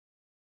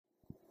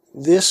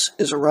This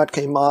is a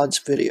Rutke Mods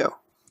video.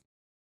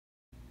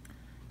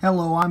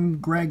 Hello, I'm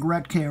Greg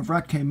Rutke of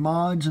Rutke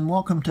Mods, and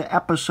welcome to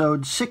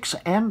episode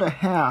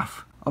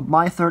 6.5 of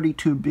my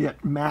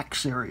 32-bit Mac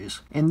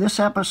series. In this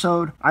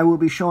episode, I will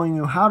be showing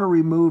you how to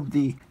remove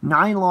the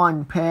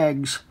nylon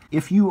pegs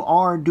if you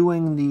are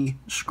doing the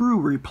screw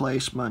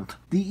replacement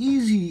the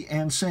easy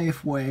and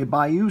safe way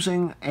by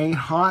using a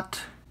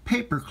hot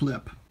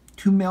paperclip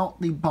to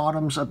melt the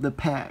bottoms of the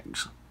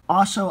pegs.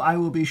 Also, I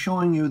will be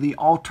showing you the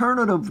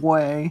alternative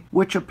way,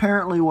 which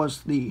apparently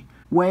was the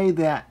way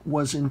that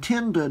was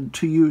intended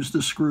to use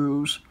the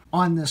screws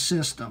on this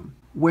system,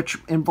 which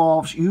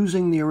involves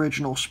using the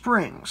original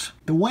springs.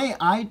 The way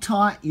I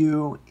taught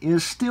you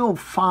is still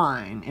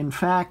fine. In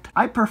fact,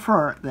 I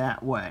prefer it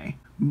that way.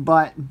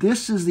 But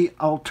this is the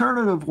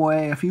alternative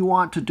way if you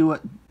want to do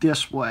it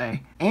this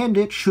way, and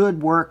it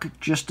should work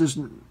just as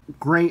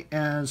great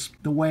as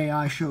the way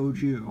I showed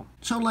you.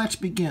 So let's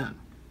begin.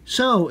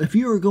 So, if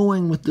you are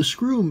going with the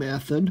screw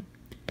method,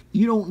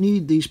 you don't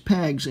need these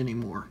pegs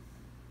anymore.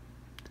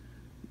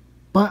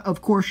 But,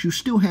 of course, you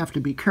still have to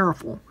be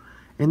careful,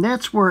 and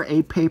that's where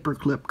a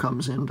paperclip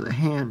comes into the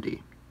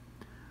handy.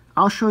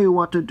 I'll show you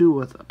what to do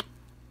with it.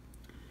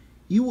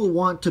 You will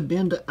want to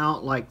bend it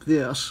out like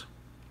this,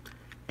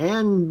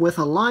 and with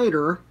a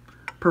lighter,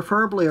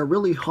 preferably a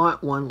really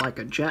hot one like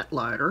a jet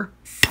lighter,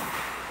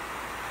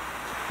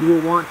 you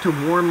will want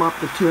to warm up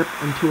the tip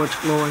until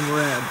it's glowing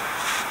red.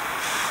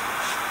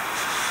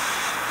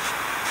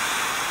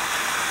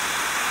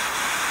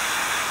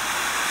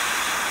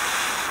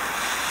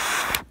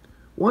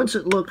 Once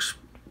it looks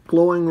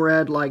glowing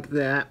red like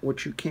that,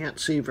 which you can't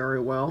see very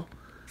well,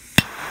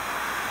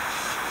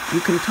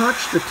 you can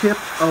touch the tip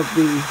of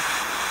the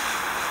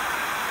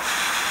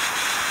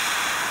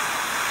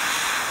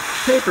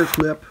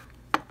paperclip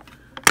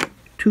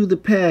to the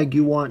peg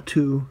you want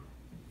to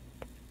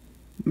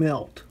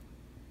melt.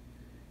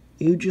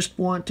 You just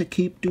want to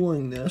keep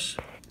doing this.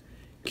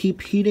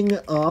 Keep heating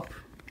it up.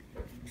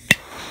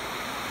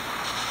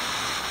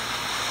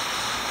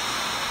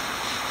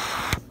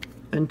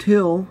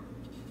 Until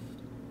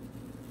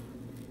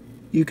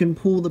you can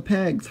pull the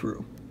peg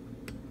through.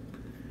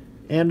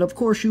 And of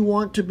course you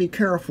want to be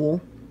careful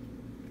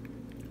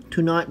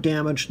to not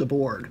damage the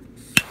board.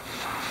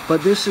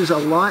 But this is a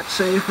lot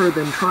safer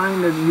than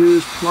trying to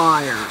use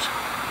pliers.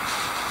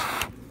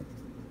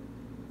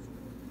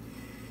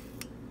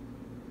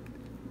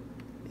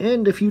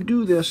 And if you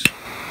do this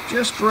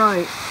just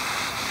right,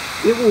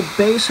 it will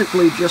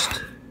basically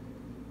just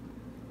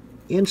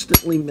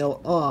instantly melt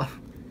off,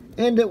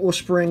 and it will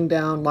spring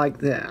down like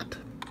that.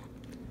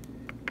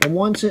 And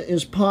once it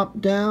is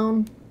popped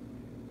down,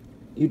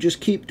 you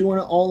just keep doing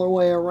it all the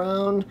way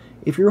around.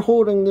 If you're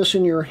holding this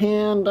in your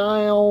hand,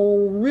 I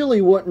really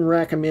wouldn't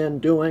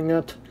recommend doing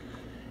it.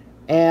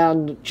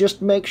 And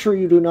just make sure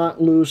you do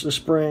not lose the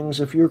springs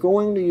if you're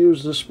going to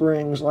use the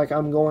springs like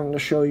I'm going to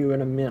show you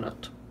in a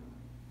minute.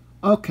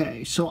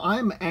 Okay, so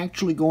I'm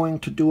actually going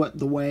to do it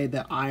the way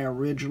that I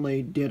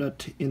originally did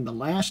it in the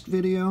last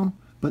video.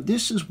 But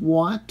this is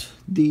what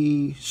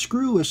the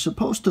screw is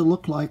supposed to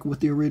look like with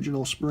the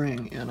original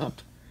spring in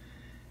it,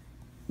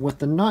 with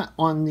the nut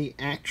on the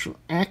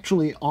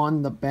actually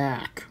on the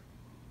back,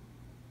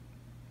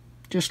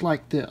 just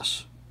like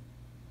this.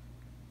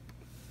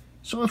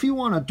 So if you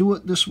want to do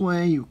it this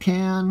way, you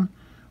can,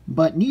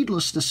 but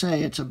needless to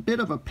say, it's a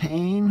bit of a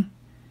pain,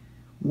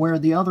 where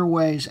the other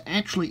way is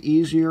actually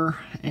easier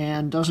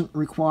and doesn't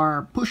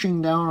require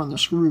pushing down on the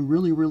screw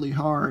really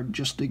hard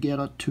just to get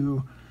it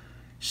to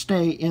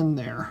stay in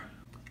there.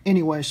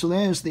 Anyway, so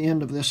that is the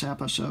end of this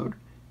episode,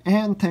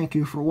 and thank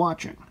you for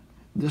watching.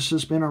 This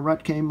has been a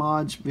Rutke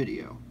Mods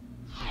video.